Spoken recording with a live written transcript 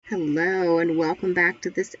Hello and welcome back to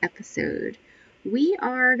this episode. We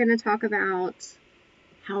are going to talk about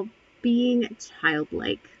how being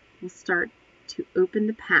childlike will start to open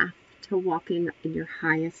the path to walking in your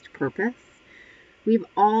highest purpose. We've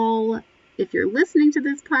all, if you're listening to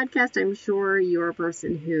this podcast, I'm sure you're a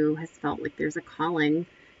person who has felt like there's a calling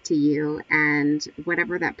to you, and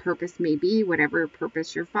whatever that purpose may be, whatever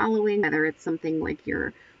purpose you're following, whether it's something like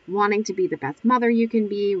you're wanting to be the best mother you can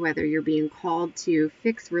be, whether you're being called to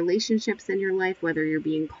fix relationships in your life, whether you're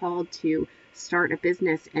being called to start a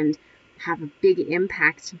business and have a big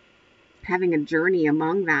impact, having a journey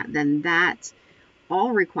among that, then that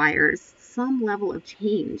all requires some level of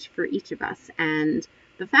change for each of us. And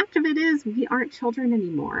the fact of it is, we aren't children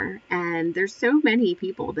anymore. And there's so many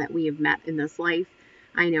people that we have met in this life.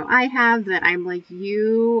 I know I have, that I'm like,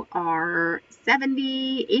 you are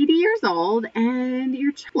 70, 80 years old and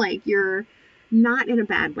you're not in a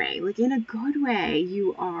bad way, like in a good way.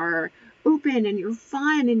 You are open and you're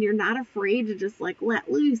fun and you're not afraid to just like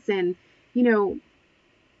let loose. And,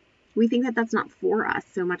 we think that that's not for us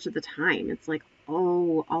so much of the time. It's like,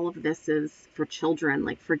 oh, all of this is for children,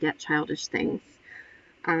 like forget childish things.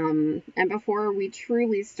 And before we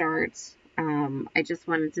truly start, I just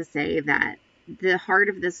wanted to say that the heart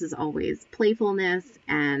of this is always playfulness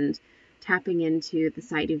and tapping into the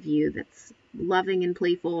side of you that's loving and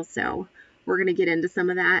playful. So we're going to get into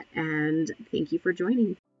some of that, and thank you for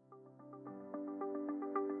joining.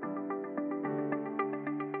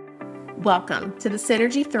 Welcome to the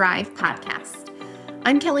Synergy Thrive podcast.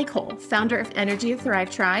 I'm Kelly Cole, founder of Energy of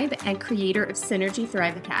Thrive Tribe and creator of Synergy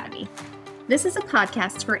Thrive Academy. This is a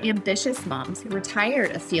podcast for ambitious moms who are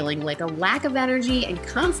tired of feeling like a lack of energy and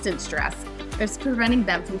constant stress is preventing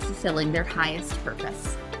them from fulfilling their highest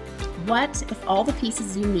purpose. What if all the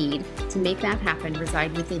pieces you need to make that happen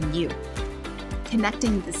reside within you?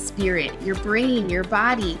 Connecting the spirit, your brain, your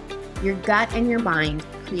body, your gut, and your mind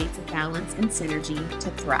creates a balance and synergy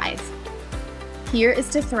to thrive. Here is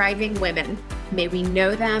to thriving women. May we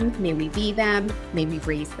know them, may we be them, may we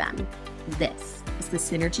raise them. This is the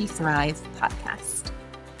Synergy Thrive podcast.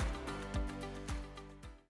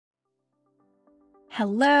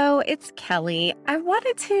 Hello, it's Kelly. I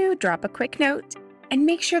wanted to drop a quick note and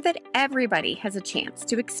make sure that everybody has a chance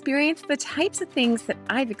to experience the types of things that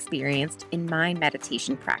I've experienced in my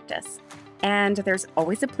meditation practice. And there's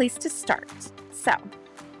always a place to start. So,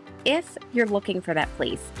 if you're looking for that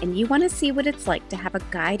place and you want to see what it's like to have a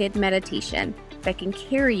guided meditation that can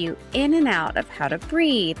carry you in and out of how to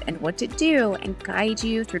breathe and what to do and guide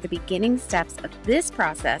you through the beginning steps of this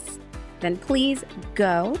process, then please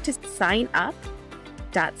go to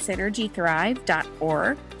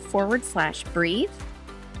signup.synergythrive.org/breathe.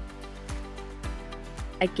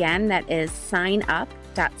 Again, that is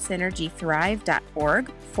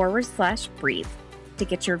signup.synergythrive.org/breathe. to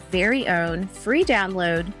get your very own free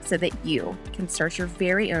download so that you can start your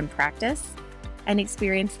very own practice and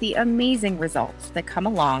experience the amazing results that come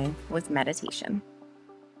along with meditation.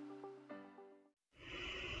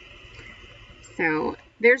 So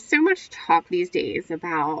there's so much talk these days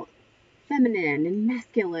about feminine and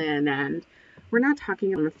masculine, and we're not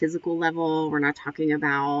talking on a physical level. We're not talking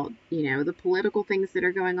about, the political things that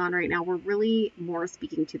are going on right now. We're really more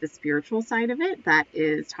speaking to the spiritual side of it, that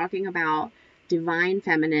is talking about divine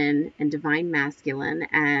feminine and divine masculine.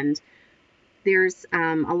 And there's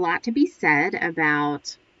a lot to be said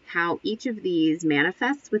about how each of these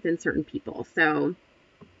manifests within certain people. So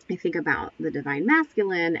I think about the divine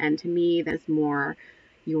masculine, and to me, that's more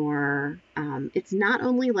your, it's not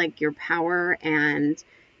only like your power and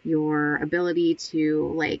your ability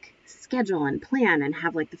to like schedule and plan and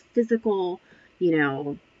have like the physical,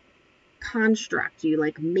 construct. You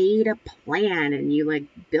like made a plan and you like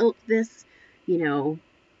built this,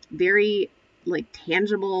 very like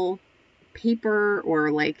tangible paper, or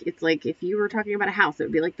like, it's like if you were talking about a house, it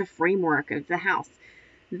would be like the framework of the house.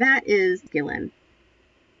 That is masculine.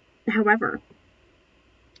 However,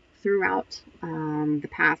 throughout the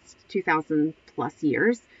past 2,000 plus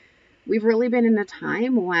years, we've really been in a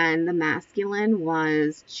time when the masculine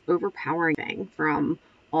was overpowering from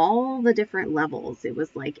all the different levels. It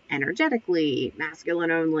was like energetically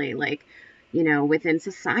masculine only, like, within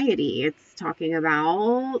society, it's talking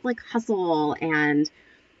about like hustle and,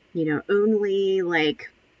 only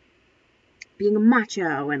like being a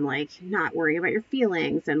macho and like not worrying about your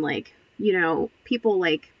feelings, and like, people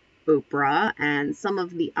like Oprah and some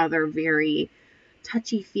of the other very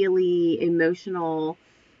touchy-feely, emotional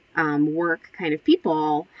work kind of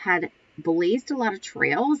people had blazed a lot of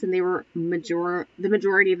trails, and they were the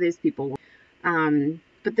majority of those people.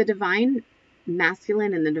 But the divine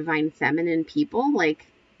masculine and the divine feminine people, like,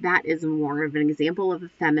 that is more of an example of a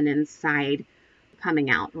feminine side coming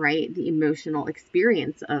out, right? The emotional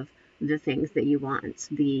experience of the things that you want,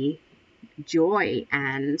 the joy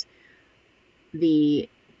and the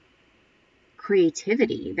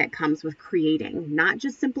creativity that comes with creating, not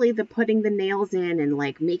just simply the putting the nails in and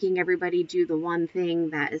like making everybody do the one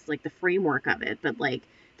thing that is like the framework of it, but like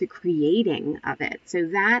the creating of it. So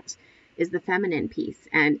that is the feminine piece.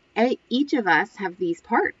 And each of us have these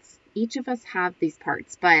parts. Each of us have these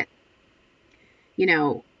parts. But,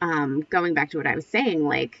 going back to what I was saying,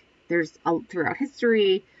 like there's throughout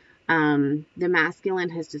history, the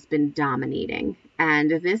masculine has just been dominating. And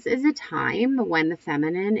this is a time when the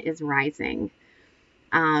feminine is rising.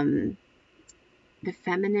 The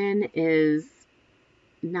feminine is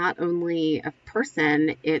not only a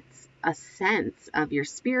person, it's a sense of your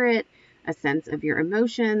spirit, a sense of your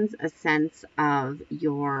emotions, a sense of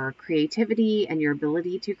your creativity and your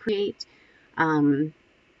ability to create.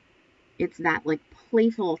 It's that like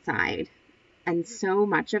playful side. And so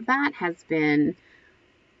much of that has been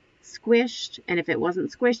squished. And if it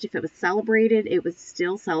wasn't squished, if it was celebrated, it was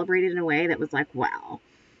still celebrated in a way that was like, well,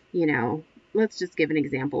 let's just give an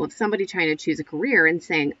example of somebody trying to choose a career and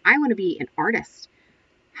saying, I want to be an artist.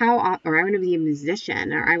 Or I want to be a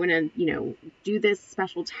musician, or I want to, do this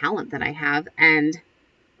special talent that I have. And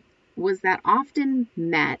was that often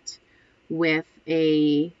met with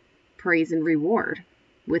a praise and reward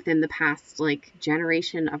within the past like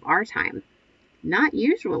generation of our time? Not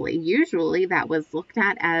usually. Usually that was looked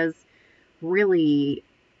at as really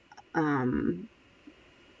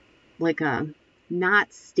like a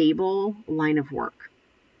not stable line of work.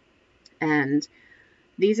 And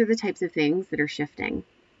these are the types of things that are shifting.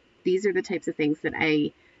 These are the types of things that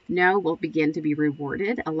I know will begin to be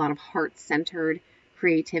rewarded. A lot of heart-centered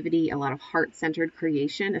creativity, a lot of heart-centered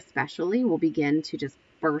creation especially will begin to just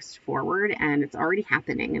burst forward, and it's already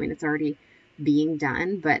happening. I mean, it's already being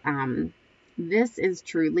done, but this is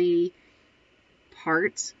truly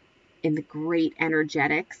part in the great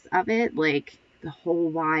energetics of it, like the whole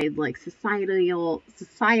wide, like societal,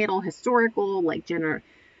 historical, like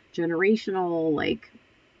generational, like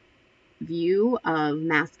view of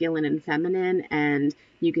masculine and feminine. And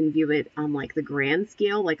you can view it on like the grand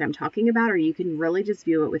scale, like I'm talking about, or you can really just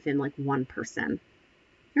view it within like one person.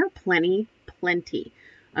 There are plenty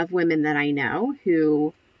of women that I know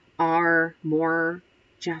who are more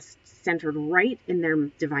just centered right in their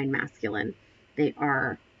divine masculine. They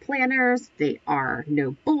are planners. They are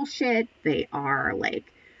no bullshit. They are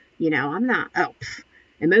like, I'm not,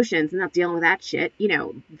 emotions, I'm not dealing with that shit.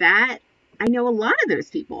 That I know a lot of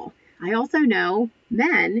those people. I also know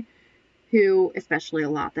men who, especially a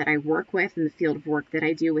lot that I work with in the field of work that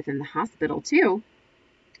I do within the hospital too,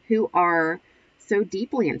 who are so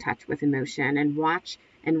deeply in touch with emotion and watch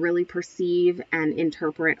and really perceive and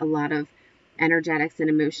interpret a lot of energetics and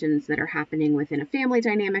emotions that are happening within a family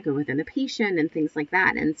dynamic or within a patient and things like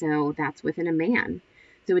that. And so that's within a man.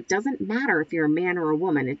 So it doesn't matter if you're a man or a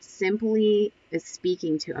woman. It simply is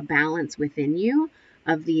speaking to a balance within you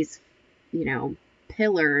of these,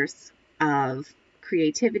 pillars of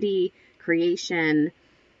creativity, creation,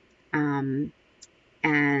 and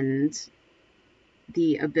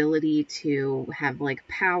the ability to have like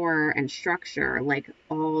power and structure, like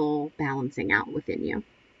all balancing out within you.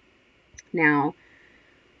 Now,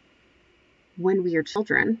 when we are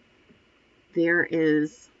children, there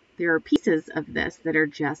are pieces of this that are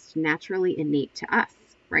just naturally innate to us,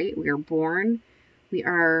 right? We are born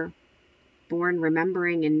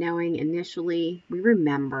remembering and knowing initially. We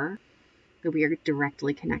remember that we are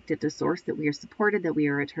directly connected to source, that we are supported, that we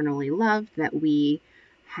are eternally loved, that we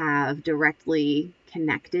have directly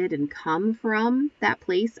connected and come from that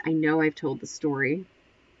place. I know I've told the story.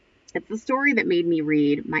 It's the story that made me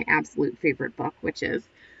read my absolute favorite book, which is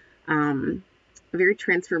a very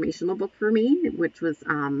transformational book for me, which was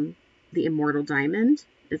The Immortal Diamond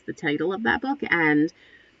is the title of that book. And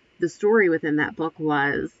the story within that book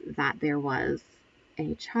was that there was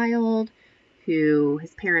a child who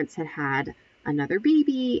his parents had another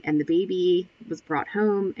baby, and the baby was brought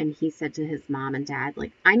home, and he said to his mom and dad,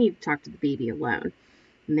 like, I need to talk to the baby alone.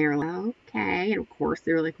 And they were like, okay. And of course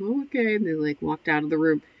they were like, oh, okay. And they like walked out of the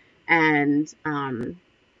room, and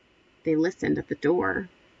they listened at the door,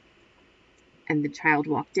 and the child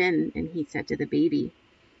walked in, and he said to the baby,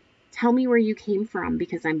 tell me where you came from,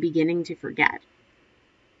 because I'm beginning to forget.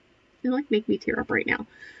 It like make me tear up right now.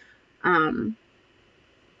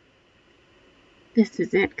 This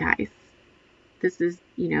is it, guys. This is,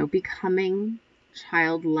 becoming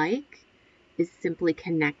childlike is simply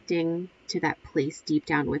connecting to that place deep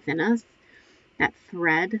down within us, that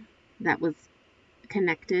thread that was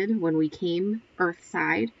connected when we came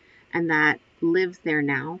earthside and that lives there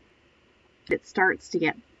now, it starts to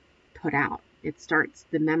get put out.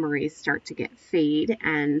 The memories start to get fade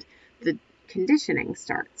and the conditioning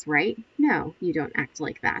starts, right? No, you don't act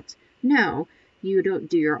like that. No, you don't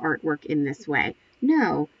do your artwork in this way.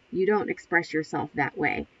 No, you don't express yourself that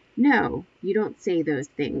way. No, you don't say those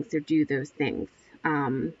things or do those things.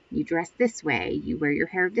 You dress this way, you wear your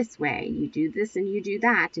hair this way, you do this and you do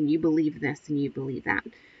that, and you believe this and you believe that.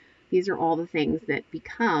 These are all the things that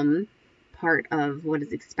become part of what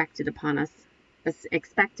is expected upon us,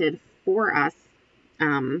 expected for us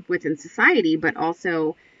within society, but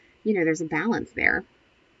also, there's a balance there.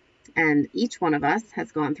 And each one of us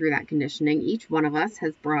has gone through that conditioning. Each one of us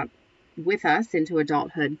has brought with us into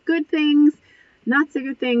adulthood good things, not so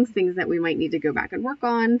good things, things that we might need to go back and work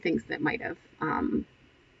on, things that might have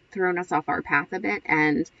thrown us off our path a bit.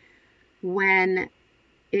 And when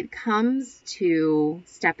it comes to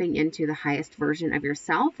stepping into the highest version of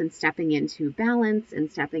yourself and stepping into balance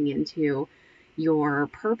and stepping into your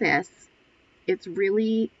purpose, it's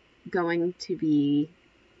really going to be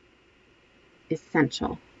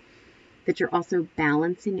essential that you're also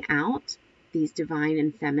balancing out these divine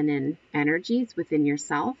and feminine energies within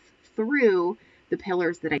yourself through the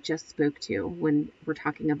pillars that I just spoke to when we're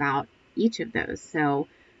talking about each of those. So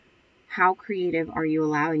how creative are you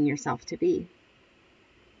allowing yourself to be?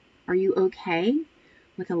 Are you okay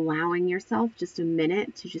with allowing yourself just a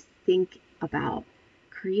minute to just think about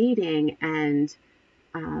creating and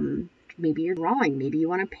maybe you're drawing, maybe you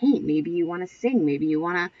want to paint, maybe you want to sing, maybe you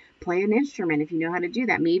want to play an instrument if you know how to do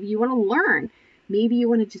that, maybe you want to learn, maybe you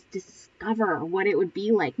want to just discover what it would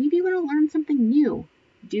be like, maybe you want to learn something new.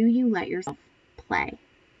 Do you let yourself play?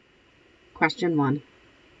 Question 1.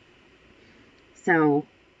 So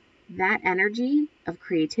that energy of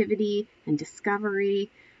creativity and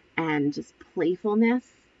discovery and just playfulness,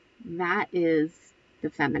 that is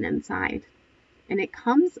the feminine side. And it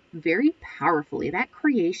comes very powerfully. That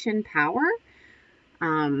creation power,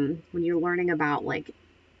 when you're learning about like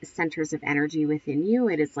centers of energy within you,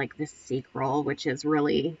 it is like the sacral, which is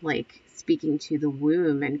really like speaking to the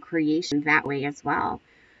womb and creation that way as well.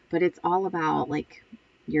 But it's all about like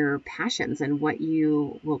your passions and what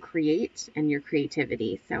you will create and your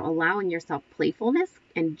creativity. So allowing yourself playfulness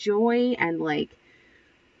and joy and like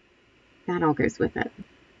that all goes with it.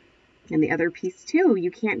 And the other piece too,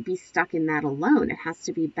 you can't be stuck in that alone. It has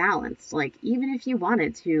to be balanced. Like even if you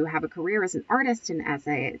wanted to have a career as an artist and as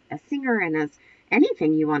a singer and as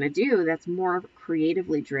anything you want to do that's more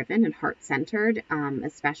creatively driven and heart-centered,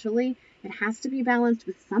 especially, it has to be balanced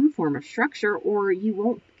with some form of structure or you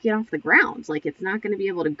won't get off the ground. Like it's not going to be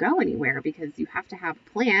able to go anywhere because you have to have a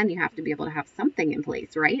plan. You have to be able to have something in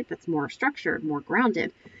place, right? That's more structured, more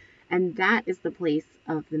grounded. And that is the place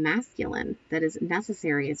of the masculine that is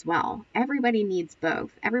necessary as well. Everybody needs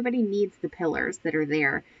both. Everybody needs the pillars that are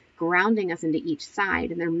there grounding us into each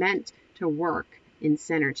side, and they're meant to work in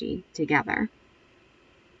synergy together.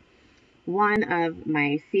 One of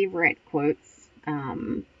my favorite quotes,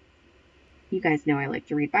 you guys know I like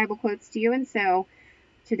to read Bible quotes to you, and so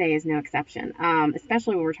today is no exception,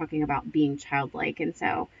 especially when we're talking about being childlike. And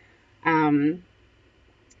so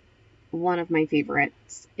one of my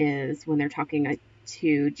favorites is when they're talking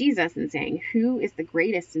to Jesus and saying, "Who is the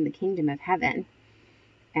greatest in the kingdom of heaven?"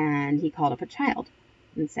 And he called up a child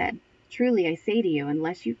and said, "Truly I say to you,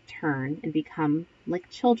 unless you turn and become like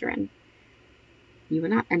children, you will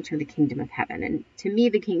not enter the kingdom of heaven." And to me,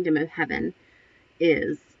 the kingdom of heaven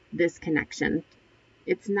is this connection.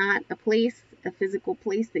 It's not a place, a physical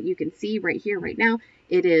place that you can see right here, right now.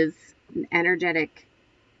 It is an energetic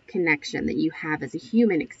connection that you have as a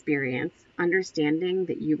human experience, understanding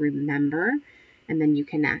that you remember and then you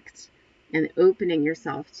connect, and opening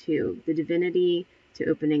yourself to the divinity, to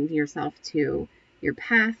opening yourself to your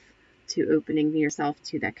path, to opening yourself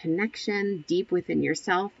to that connection deep within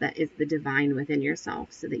yourself that is the divine within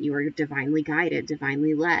yourself, so that you are divinely guided,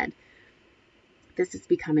 divinely led. This is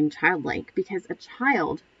becoming childlike because a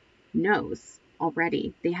child knows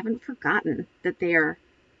already. They haven't forgotten that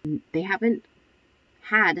they haven't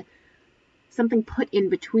had something put in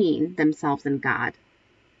between themselves and God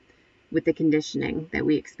with the conditioning that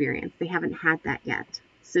we experience. They haven't had that yet.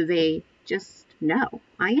 So they just know,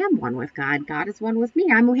 I am one with God. God is one with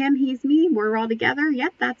me. I'm him, he's me. We're all together.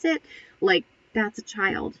 Yep, that's it. Like, that's a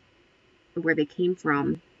child, where they came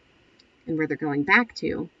from and where they're going back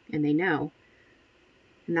to, and they know.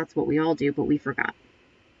 And that's what we all do, but we forgot.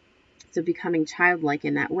 So becoming childlike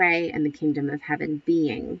in that way, and the kingdom of heaven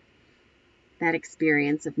being that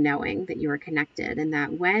experience of knowing that you are connected, and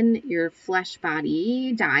that when your flesh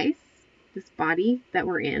body dies, this body that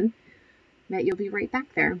we're in, that you'll be right back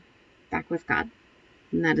there, back with God.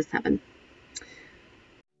 And that is heaven.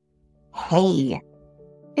 Hey,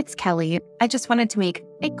 it's Kelly. I just wanted to make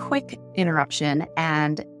a quick interruption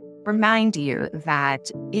and remind you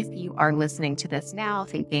that if you are listening to this now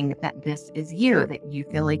thinking that this is you, that you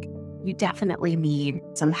feel like you definitely need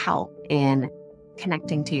some help in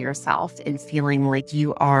connecting to yourself and feeling like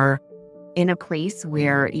you are in a place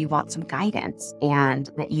where you want some guidance and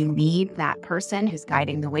that you need that person who's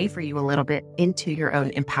guiding the way for you a little bit into your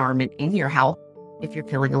own empowerment in your health. If you're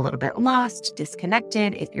feeling a little bit lost,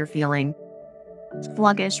 disconnected, if you're feeling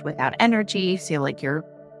sluggish, without energy, feel like you're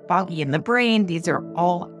foggy in the brain, these are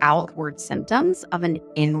all outward symptoms of an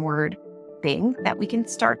inward thing that we can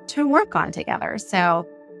start to work on together. So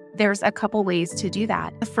there's a couple ways to do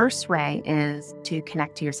that. The first way is to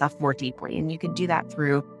connect to yourself more deeply. And you can do that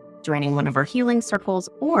through joining one of our healing circles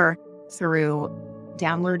or through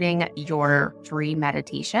downloading your free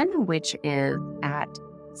meditation, which is at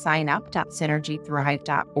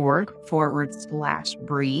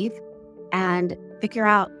signup.synergythrive.org/breathe. And figure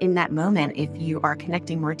out in that moment if you are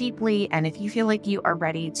connecting more deeply and if you feel like you are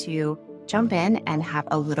ready to jump in and have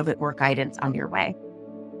a little bit more guidance on your way.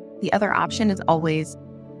 The other option is always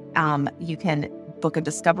you can book a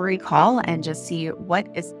discovery call and just see what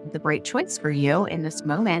is the right choice for you in this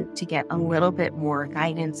moment to get a little bit more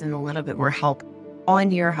guidance and a little bit more help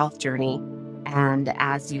on your health journey. And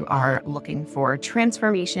as you are looking for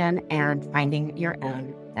transformation and finding your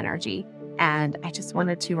own energy. And I just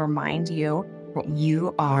wanted to remind you that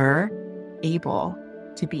you are able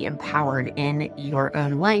to be empowered in your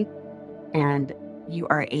own life and you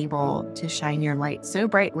are able to shine your light so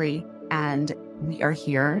brightly, and we are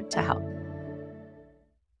here to help.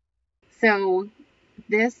 So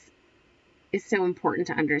this is so important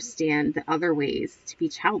to understand the other ways to be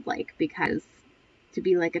childlike, because to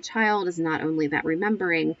be like a child is not only that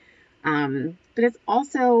remembering, but it's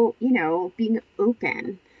also, being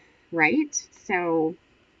open, right? So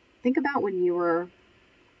think about when you were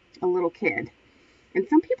a little kid, and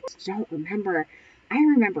some people don't remember. I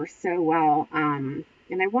remember so well, and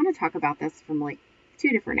I want to talk about this from like two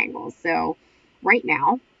different angles. So right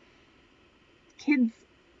now, kids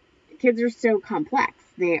are so complex.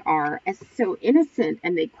 They are so innocent,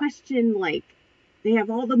 and they question, like, they have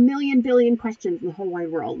all the million billion questions in the whole wide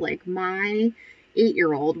world. Like my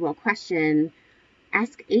 8-year-old will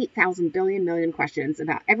ask 8,000 billion million questions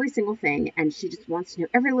about every single thing, and she just wants to know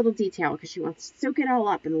every little detail because she wants to soak it all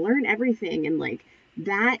up and learn everything. And like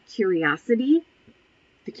that curiosity,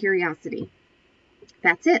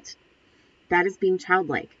 that's it. That is being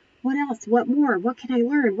childlike. What else? What more? What can I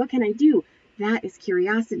learn? What can I do? That is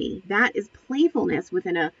curiosity. That is playfulness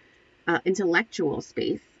within a intellectual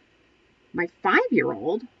space. My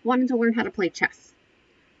 5-year-old wanted to learn how to play chess.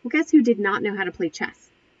 Well, guess who did not know how to play chess?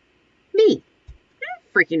 Me. I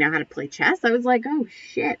don't freaking know how to play chess. I was like, oh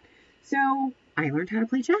shit. So I learned how to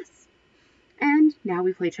play chess. And now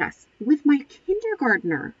we play chess with my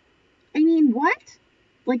kindergartner. I mean, what?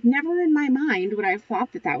 Like, never in my mind would I have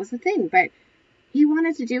thought that was a thing, but he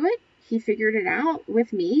wanted to do it. He figured it out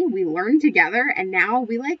with me. We learned together, and now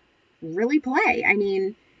we like really play. I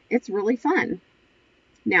mean, it's really fun.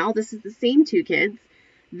 Now, this is the same two kids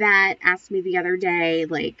that asked me the other day,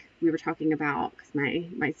 like we were talking about, because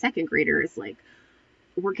my second grader is like,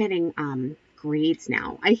 we're getting grades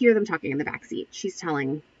now. I hear them talking in the backseat. She's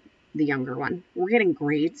telling the younger one, we're getting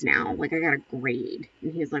grades now. Like, I got a grade.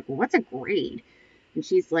 And he's like, well, what's a grade? And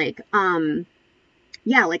she's like,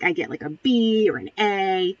 yeah, like I get like a B or an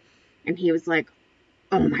A. And he was like,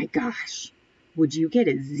 oh my gosh, would you get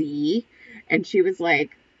a Z? And she was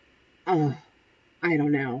like, oh, I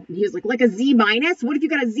don't know. And he was like a Z minus? What if you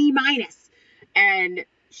got a Z minus? And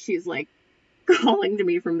she's like calling to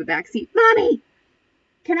me from the backseat, Mommy,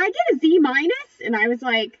 can I get a Z minus? And I was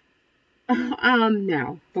like,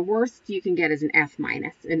 no, the worst you can get is an F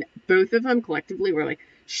minus. And both of them collectively were like,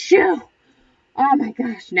 shoo. Oh my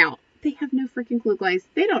gosh. Now, they have no freaking clue, guys.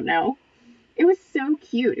 They don't know. It was so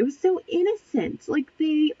cute. It was so innocent. Like,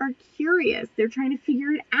 they are curious. They're trying to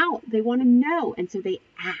figure it out. They want to know. And so they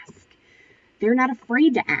ask. They're not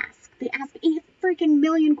afraid to ask. They ask 8 freaking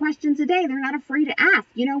million questions a day. They're not afraid to ask.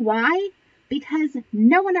 You know why? Because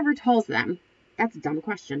no one ever tells them. That's a dumb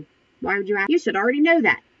question. Why would you ask? You should already know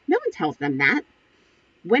that. No one tells them that.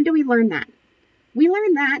 When do we learn that? We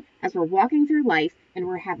learn that as we're walking through life and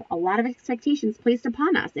we have a lot of expectations placed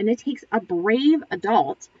upon us. And it takes a brave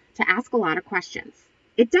adult to ask a lot of questions.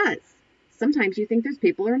 It does. Sometimes you think those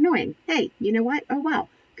people are annoying. Hey, you know what? Oh, well.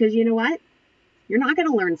 Because you know what? You're not going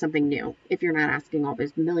to learn something new if you're not asking all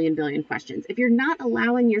those million billion questions. If you're not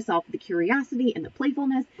allowing yourself the curiosity and the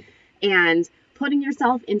playfulness and putting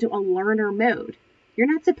yourself into a learner mode.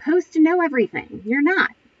 You're not supposed to know everything. You're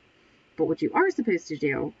not. But what you are supposed to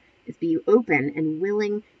do is be open and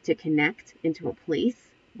willing to connect into a place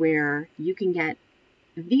where you can get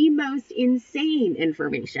the most insane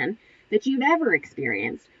information that you've ever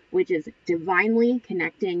experienced, which is divinely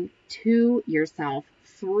connecting to yourself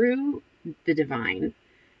through the divine.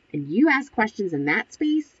 And you ask questions in that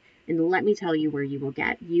space, and let me tell you where you will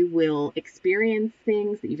get. You will experience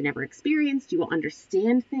things that you've never experienced. You will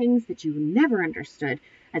understand things that you never understood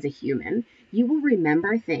as a human. You will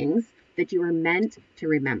remember things that you are meant to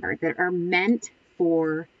remember, that are meant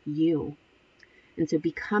for you. And so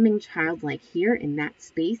becoming childlike here in that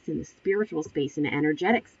space, in the spiritual space, in the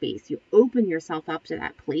energetic space, you open yourself up to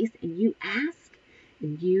that place and you ask,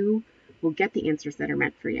 and you will get the answers that are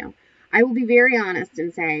meant for you. I will be very honest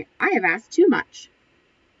and say, I have asked too much.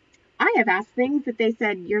 I have asked things that they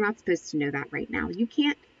said, you're not supposed to know that right now. You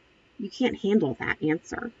can't handle that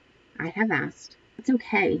answer. I have asked. It's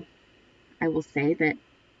okay. I will say that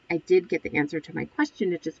I did get the answer to my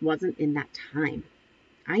question. It just wasn't in that time.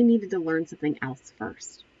 I needed to learn something else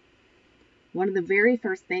first. One of the very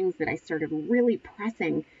first things that I started really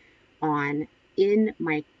pressing on in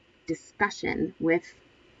my discussion with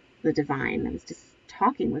the divine, I was just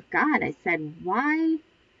talking with God. I said, why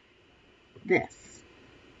this?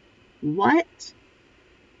 What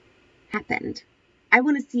happened? I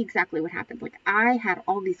want to see exactly what happened. Like, I had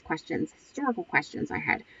all these questions, historical questions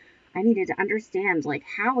I needed to understand, like,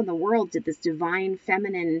 how in the world did this divine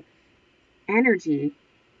feminine energy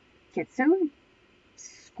get so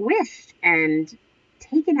squished and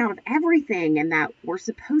taken out of everything, and that we're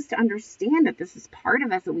supposed to understand that this is part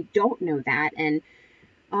of us, and we don't know that. And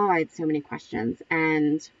I had so many questions.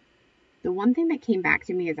 And the one thing that came back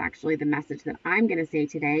to me is actually the message that I'm going to say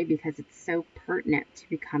today, because it's so pertinent to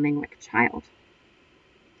becoming like a child.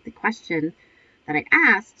 The question that I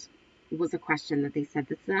asked was a question that they said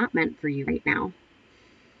that's not meant for you right now.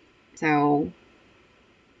 So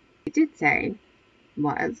I did say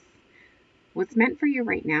was, what's meant for you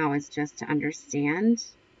right now is just to understand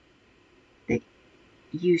that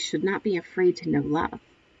you should not be afraid to know love.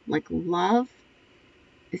 Like, love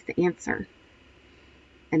is the answer.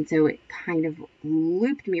 And so it kind of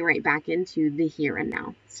looped me right back into the here and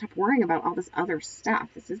now. Stop worrying about all this other stuff.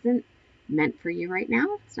 This isn't meant for you right now.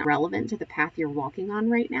 It's not relevant to the path you're walking on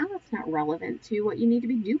right now. It's not relevant to what you need to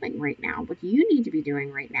be doing right now. What you need to be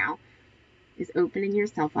doing right now is opening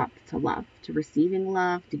yourself up to love, to receiving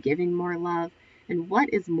love, to giving more love. And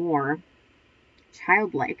what is more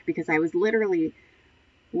childlike? Because I was literally,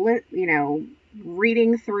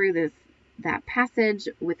 reading through that passage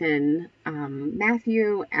within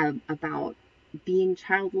Matthew about being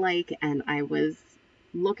childlike, and I was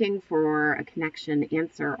looking for a connection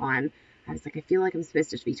answer on, I was like, I feel like I'm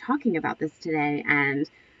supposed to be talking about this today, and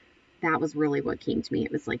that was really what came to me.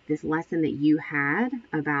 It was like this lesson that you had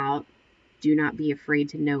about do not be afraid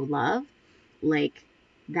to know love. Like,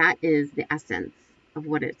 that is the essence of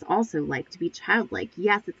what it's also like to be childlike.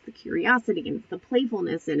 Yes, it's the curiosity and it's the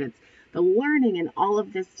playfulness and it's the learning and all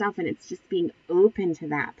of this stuff, and it's just being open to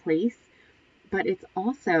that place. But it's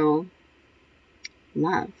also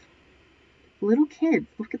love. Little kids,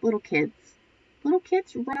 look at little kids. Little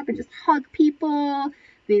kids run up and just hug people.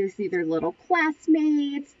 They see their little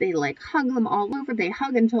classmates. They hug them all over. They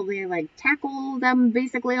hug until they tackle them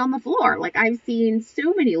basically on the floor. I've seen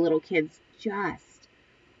so many little kids just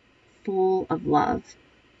full of love.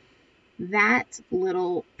 That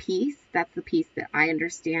little piece, that's the piece that I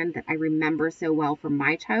understand, that I remember so well from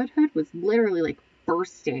my childhood, was literally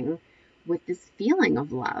bursting with this feeling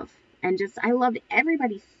of love. And just, I loved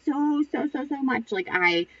everybody so much.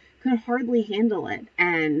 I could hardly handle it.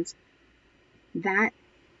 And that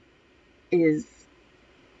is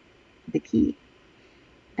the key.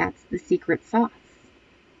 That's the secret sauce.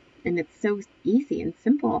 And it's so easy and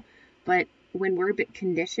simple. But when we're a bit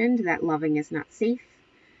conditioned that loving is not safe,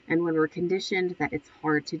 and when we're conditioned that it's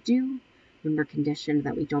hard to do, when we're conditioned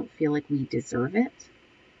that we don't feel like we deserve it,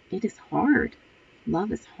 it is hard.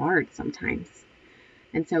 Love is hard sometimes.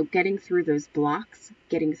 And so getting through those blocks,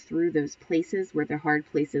 getting through those places where the hard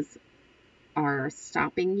places are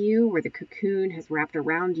stopping you, where the cocoon has wrapped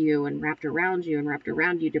around you and wrapped around you and wrapped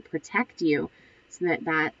around you to protect you so that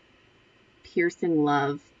that piercing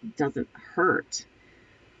love doesn't hurt.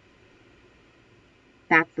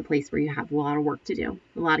 That's the place where you have a lot of work to do,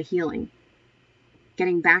 a lot of healing.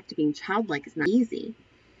 Getting back to being childlike is not easy.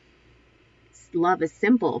 Love is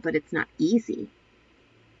simple, but it's not easy.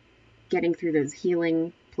 Getting through those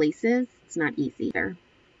healing places, it's not easy either.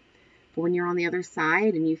 But when you're on the other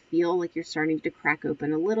side and you feel like you're starting to crack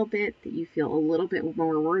open a little bit, that you feel a little bit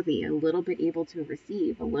more worthy, a little bit able to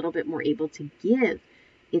receive, a little bit more able to give,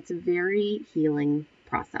 it's a very healing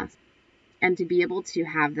process. And to be able to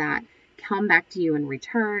have that come back to you in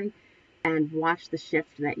return and watch the shift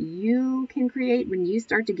that you can create when you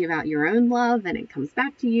start to give out your own love and it comes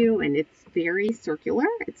back to you, and it's very circular.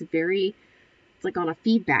 It's like on a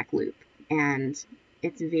feedback loop, and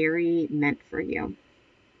it's very meant for you.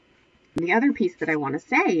 The other piece that I want to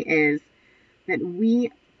say is that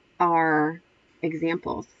we are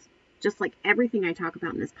examples. Just like everything I talk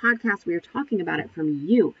about in this podcast, we are talking about it from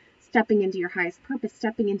you, stepping into your highest purpose,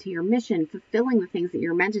 stepping into your mission, fulfilling the things that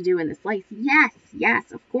you're meant to do in this life.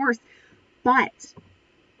 Yes, of course. But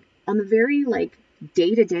on the very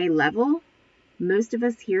day-to-day level, most of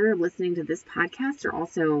us here listening to this podcast are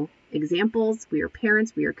also examples. We are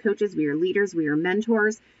parents, we are coaches, we are leaders, we are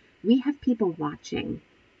mentors. We have people watching.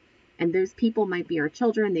 And those people might be our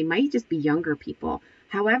children. They might just be younger people.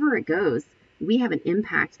 However it goes, we have an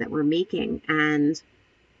impact that we're making. And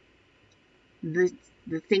the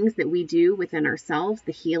things that we do within ourselves,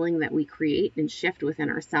 the healing that we create and shift within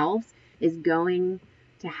ourselves is going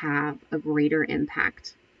to have a greater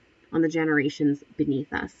impact on the generations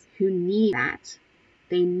beneath us who need that.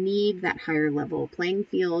 They need that higher level playing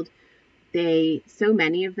field. So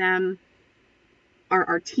many of them are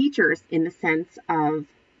our teachers in the sense of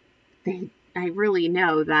I really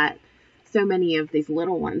know that so many of these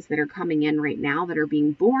little ones that are coming in right now that are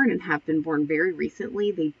being born and have been born very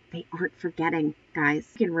recently, they aren't forgetting, guys,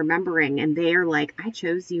 and remembering, and they are like, I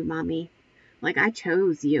chose you, mommy. Like, I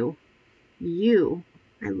chose you.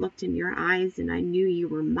 I looked in your eyes and I knew you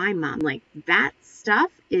were my mom. Like, that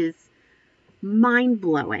stuff is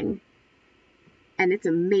mind-blowing. And it's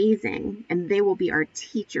amazing. And they will be our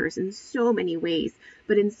teachers in so many ways.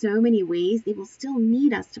 But in so many ways, they will still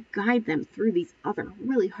need us to guide them through these other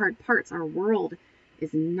really hard parts. Our world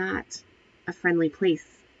is not a friendly place.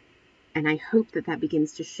 And I hope that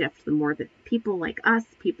begins to shift the more that people like us,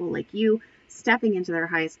 people like you, stepping into their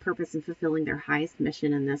highest purpose and fulfilling their highest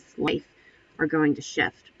mission in this life are going to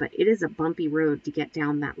shift. But it is a bumpy road to get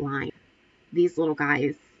down that line. These little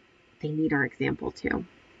guys, they need our example too.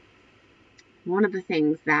 One of the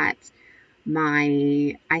things that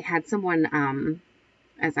I had someone,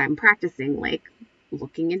 as I'm practicing,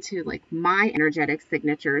 looking into my energetic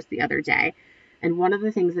signatures the other day. And one of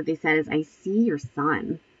the things that they said is, I see your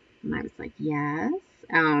son. And I was like, yes.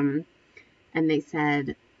 And they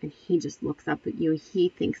said, and he just looks up at you. He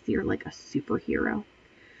thinks you're like a superhero.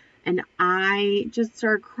 And I just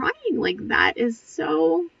started crying. That is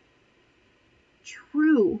so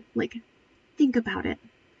true. Think about it.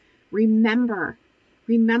 Remember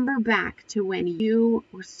back to when you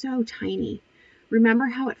were so tiny. Remember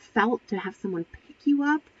how it felt to have someone pick you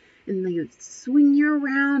up and they would swing you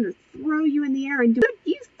around or throw you in the air, and you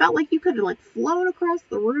felt like you could have flown across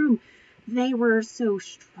the room. They were so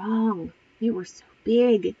strong. They were so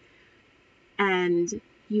big. And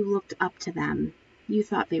you looked up to them. You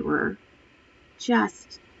thought they were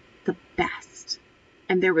just the best.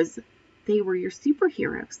 And they were your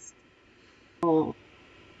superheroes. Well,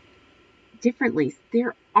 differently,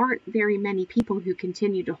 there aren't very many people who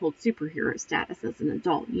continue to hold superhero status as an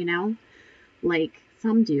adult,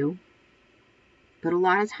 some do. But a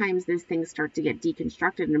lot of times those things start to get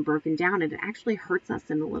deconstructed and broken down, and it actually hurts us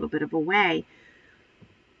in a little bit of a way.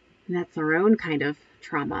 And that's our own kind of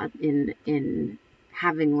trauma in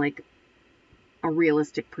having a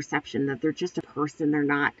realistic perception that they're just a person. They're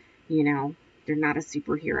not, they're not a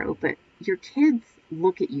superhero. But your kids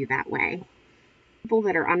look at you that way. People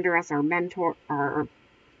that are under us,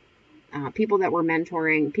 people that we're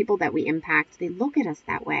mentoring, people that we impact, they look at us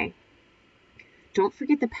that way. Don't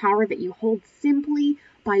forget the power that you hold simply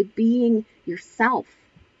by being yourself.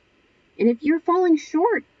 And if you're falling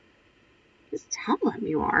short, just tell them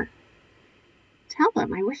you are. Tell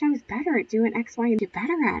them, I wish I was better at doing X, Y, and get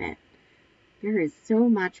better at it. There is so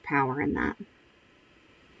much power in that.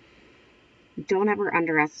 Don't ever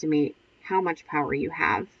underestimate how much power you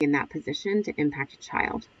have in that position to impact a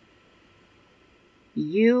child.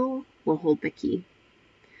 You will hold the key.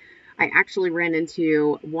 I actually ran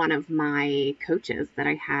into one of my coaches that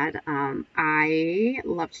I had. I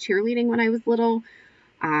loved cheerleading when I was little.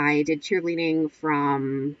 I did cheerleading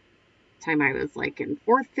from the time I was in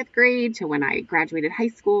 4th, 5th grade to when I graduated high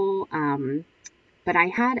school. But I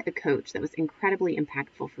had a coach that was incredibly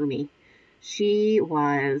impactful for me. She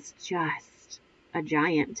was just a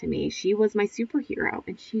giant to me. She was my superhero,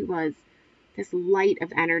 and she was this light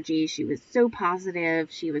of energy. She was so positive.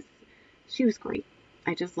 She was great.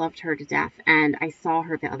 I just loved her to death. And I saw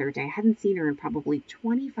her the other day. I hadn't seen her in probably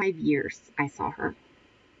 25 years. I saw her.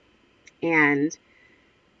 And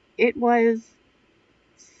it was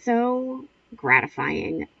so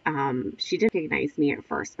gratifying. She didn't recognize me at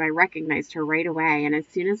first, but I recognized her right away. And as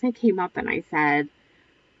soon as I came up and I said,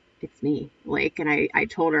 it's me, like, and I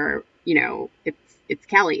told her, it's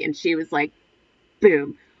Kelly. And she was like,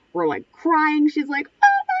 boom, we're like crying. She's like,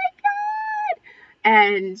 oh my God.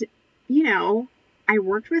 And, I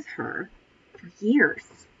worked with her for years.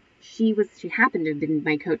 She happened to have been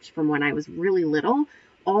my coach from when I was really little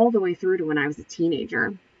all the way through to when I was a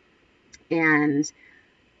teenager. And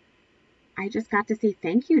I just got to say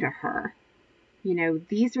thank you to her.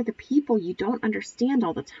 These are the people you don't understand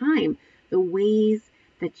all the time, the ways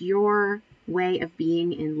that your way of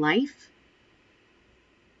being in life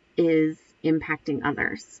is impacting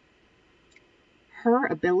others. Her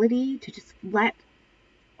ability to just let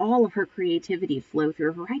all of her creativity flow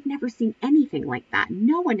through her. I'd never seen anything like that.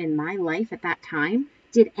 No one in my life at that time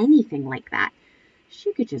did anything like that.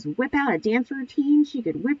 She could just whip out a dance routine. She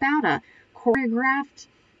could whip out a choreographed,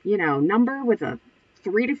 number with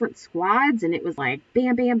 3 different squads. And it was like,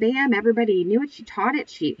 bam, bam, bam. Everybody knew it. She taught it.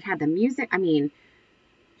 She had the music. I mean,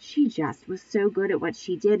 she just was so good at what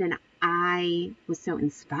she did. And I was so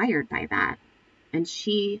inspired by that. And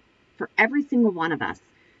she, for every single one of us,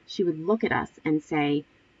 she would look at us and say,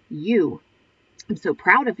 I'm so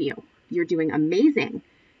proud of you. You're doing amazing.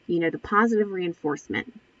 The positive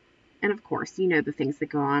reinforcement. And of course, the things that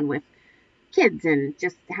go on with kids and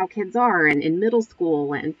just how kids are and in middle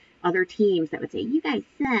school and other teams that would say, you guys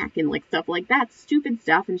suck and like stuff like that, stupid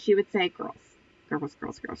stuff. And she would say, girls,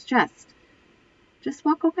 just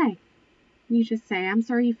walk away. You just say, I'm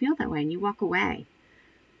sorry you feel that way. And you walk away.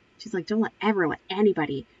 She's like, don't ever let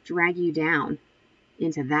anybody drag you down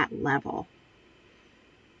into that level.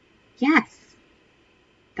 Yes,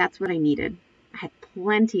 that's what I needed. I had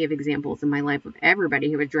plenty of examples in my life of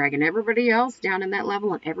everybody who was dragging everybody else down in that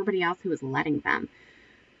level and everybody else who was letting them.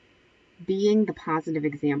 Being the positive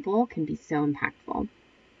example can be so impactful.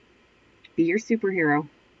 Be your superhero.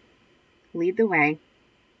 Lead the way.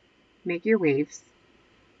 Make your waves.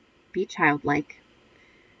 Be childlike.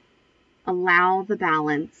 Allow the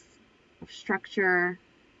balance of structure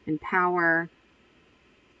and power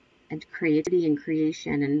and creativity and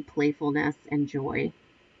creation and playfulness and joy.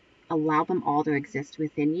 Allow them all to exist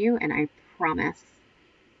within you, and I promise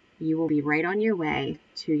you will be right on your way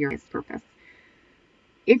to your purpose.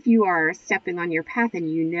 If you are stepping on your path and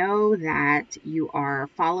you know that you are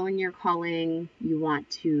following your calling, you want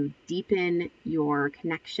to deepen your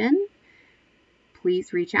connection,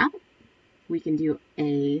 please reach out. We can do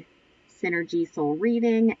a synergy soul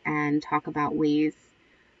reading and talk about ways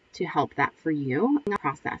to help that for you in the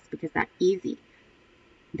process, because that's easy.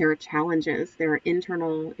 There are challenges. There are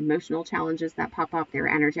internal emotional challenges that pop up. There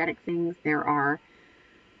are energetic things. There are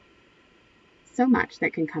so much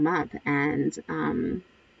that can come up. And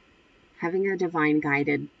having a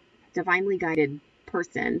divinely guided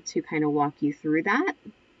person to kind of walk you through that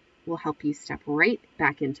will help you step right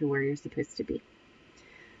back into where you're supposed to be.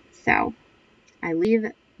 So I leave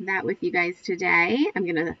that with you guys today. I'm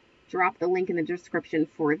going to drop the link in the description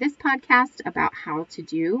for this podcast about how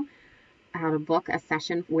to book a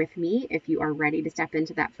session with me if you are ready to step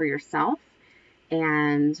into that for yourself.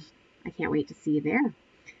 And I can't wait to see you there.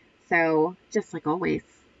 So just like always,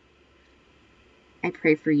 I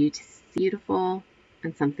pray for you to see beautiful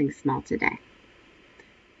and something small today.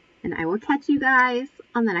 And I will catch you guys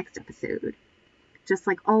on the next episode. Just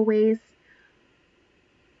like always,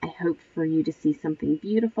 I hope for you to see something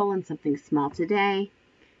beautiful and something small today.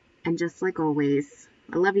 And just like always,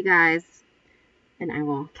 I love you guys. And I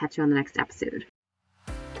will catch you on the next episode.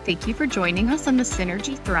 Thank you for joining us on the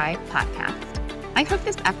Synergy Thrive podcast. I hope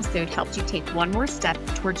this episode helped you take one more step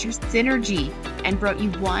towards your synergy and brought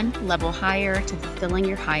you one level higher to fulfilling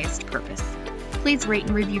your highest purpose. Please rate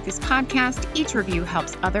and review this podcast. Each review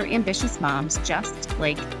helps other ambitious moms just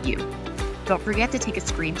like you. Don't forget to take a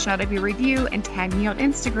screenshot of your review and tag me on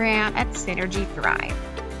Instagram at Synergy Thrive.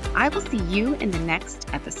 I will see you in the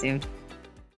next episode.